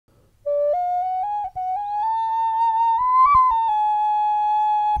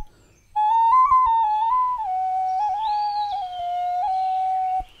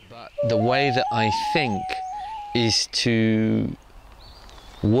way that I think is to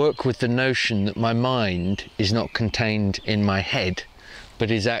work with the notion that my mind is not contained in my head, but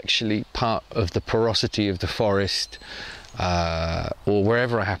is actually part of the porosity of the forest or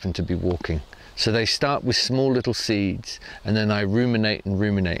wherever I happen to be walking. So they start with small little seeds, and then I ruminate and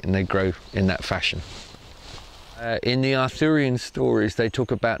ruminate, and they grow in that fashion. In the Arthurian stories, they talk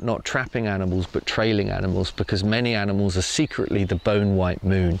about not trapping animals, but trailing animals, because many animals are secretly the bone white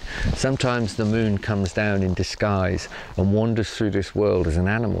moon. Sometimes the moon comes down in disguise and wanders through this world as an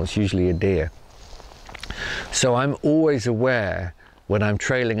animal. It's usually a deer. So I'm always aware when I'm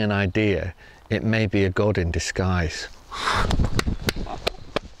trailing an idea, it may be a god in disguise.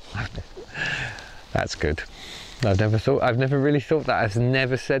 That's good. I've never really thought that. I've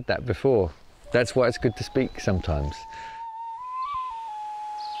never said that before. That's why it's good to speak sometimes.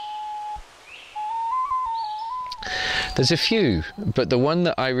 There's a few, but the one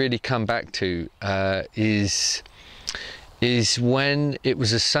that I really come back to is when it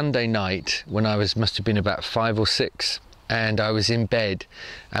was a Sunday night, when I must have been about 5 or 6, and I was in bed,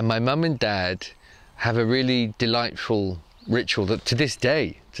 and my mum and dad have a really delightful ritual that to this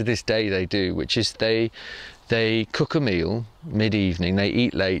day they do, which is they cook a meal mid-evening, they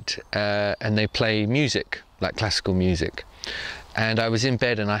eat late, and they play music, like classical music. And I was in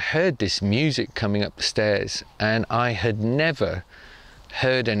bed and I heard this music coming up the stairs, and I had never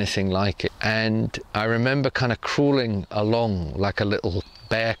heard anything like it. And I remember kind of crawling along like a little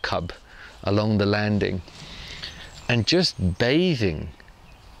bear cub along the landing, and just bathing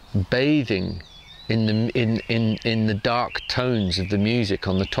in the dark tones of the music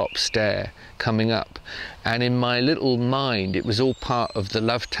on the top stair coming up. And in my little mind, it was all part of the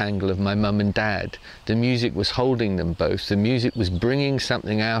love tangle of my mum and dad. The music was holding them both. The music was bringing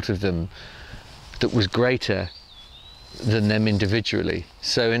something out of them that was greater than them individually.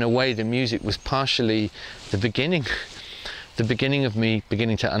 So in a way, the music was partially the beginning of me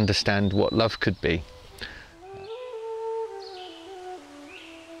beginning to understand what love could be.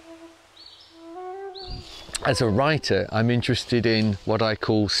 As a writer, I'm interested in what I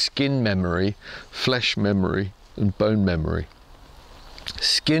call skin memory, flesh memory, and bone memory.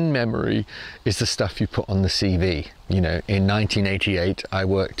 Skin memory is the stuff you put on the CV. You know, in 1988, I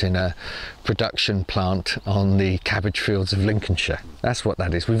worked in a production plant on the cabbage fields of Lincolnshire. That's what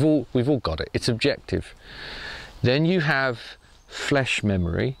that is. We've all got it. It's objective. Then you have flesh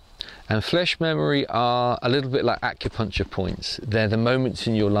memory. And flesh memory are a little bit like acupuncture points. They're the moments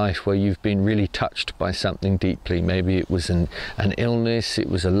in your life where you've been really touched by something deeply. Maybe it was an illness, it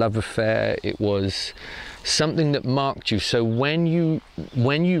was a love affair, it was something that marked you. So when you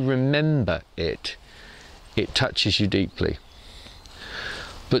remember it, it touches you deeply.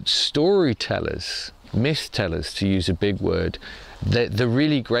 But storytellers, myth tellers, to use a big word, the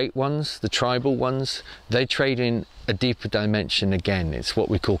really great ones, the tribal ones, they trade in a deeper dimension again. It's what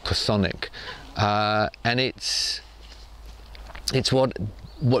we call chthonic, and it's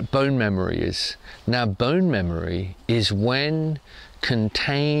what bone memory is. Now, bone memory is when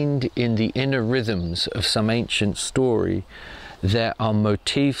contained in the inner rhythms of some ancient story, there are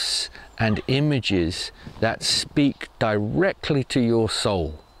motifs and images that speak directly to your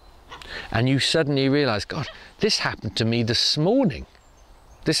soul. And you suddenly realize, God, this happened to me this morning.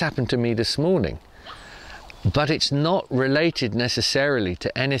 This happened to me this morning. But it's not related necessarily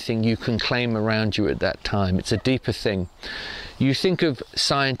to anything you can claim around you at that time. It's a deeper thing. You think of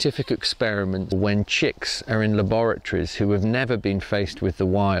scientific experiments when chicks are in laboratories who have never been faced with the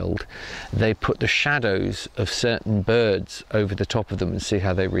wild. They put the shadows of certain birds over the top of them and see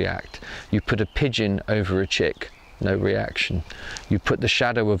how they react. You put a pigeon over a chick, no reaction. You put the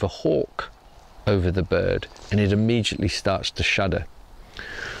shadow of a hawk over the bird and it immediately starts to shudder.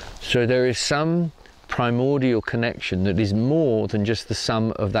 So there is some primordial connection that is more than just the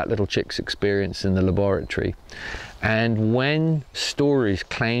sum of that little chick's experience in the laboratory. And when stories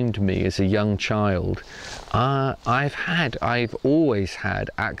claimed me as a young child, I've always had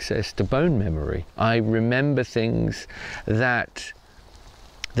access to bone memory. I remember things that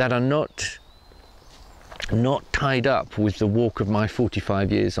are not tied up with the walk of my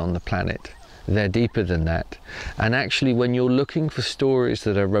 45 years on the planet. They're deeper than that. And actually, when you're looking for stories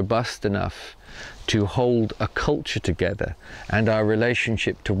that are robust enough to hold a culture together and our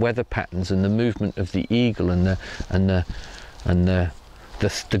relationship to weather patterns and the movement of the eagle and the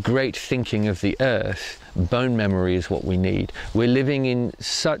great thinking of the earth, bone memory is what we need. We're living in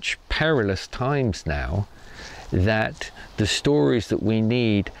such perilous times now that the stories that we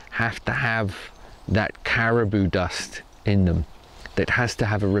need have to have that caribou dust in them. that has to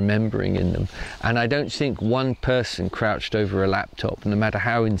have a remembering in them. And I don't think one person crouched over a laptop, no matter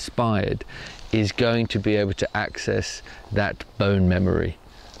how inspired, is going to be able to access that bone memory.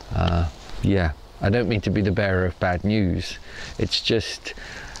 Yeah, I don't mean to be the bearer of bad news. It's just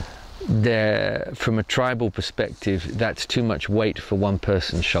there, from a tribal perspective, that's too much weight for one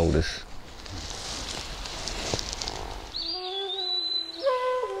person's shoulders.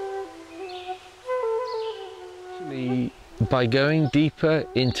 By going deeper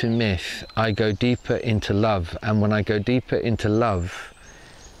into myth, I go deeper into love, and when I go deeper into love,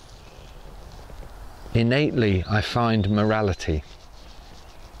 innately I find morality.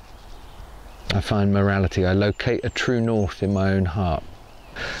 I locate a true north in my own heart.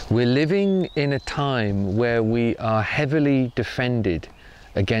 We're living in a time where we are heavily defended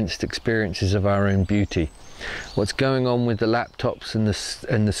against experiences of our own beauty. What's going on with the laptops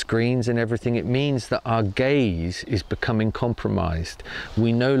and the screens and everything, it means that our gaze is becoming compromised.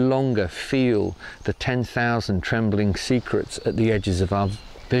 We no longer feel the 10,000 trembling secrets at the edges of our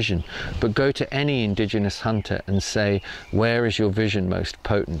vision. But go to any indigenous hunter and say, where is your vision most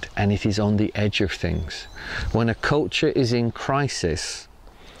potent? And it is on the edge of things. When a culture is in crisis,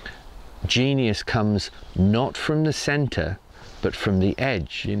 genius comes not from the center, but from the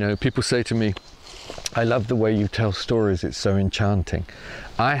edge. You know, people say to me, I love the way you tell stories, it's so enchanting.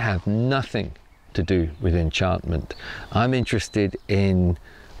 I have nothing to do with enchantment. I'm interested in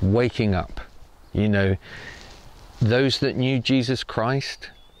waking up. You know, those that knew Jesus Christ,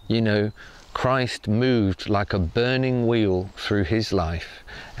 you know, Christ moved like a burning wheel through his life,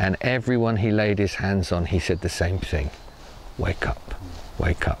 and everyone he laid his hands on, he said the same thing. Wake up,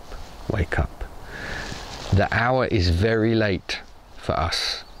 wake up, wake up. The hour is very late for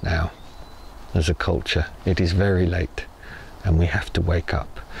us now. As a culture, it is very late, and we have to wake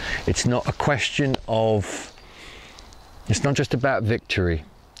up. It's not a question of, it's not just about victory,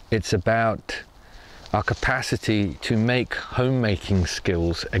 it's about our capacity to make homemaking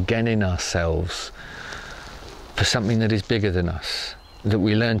skills again in ourselves for something that is bigger than us, that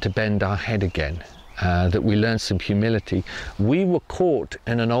we learn to bend our head again, that we learn some humility. We were caught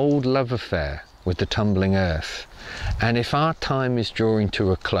in an old love affair with the tumbling earth, and if our time is drawing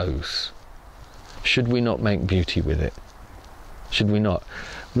to a close, should we not make beauty with it? Should we not?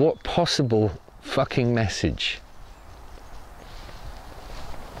 What possible fucking message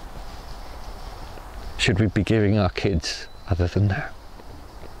should we be giving our kids other than that?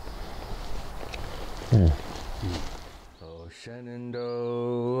 Oh,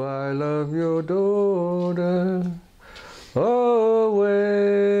 Shenandoah, I love your daughter. Oh,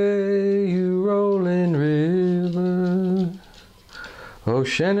 where you rolling river. Oh,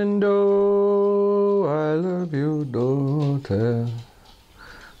 Shenandoah, I love your daughter.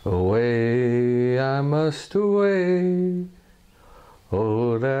 Away, I must away.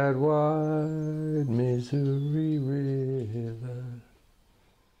 Oh, that was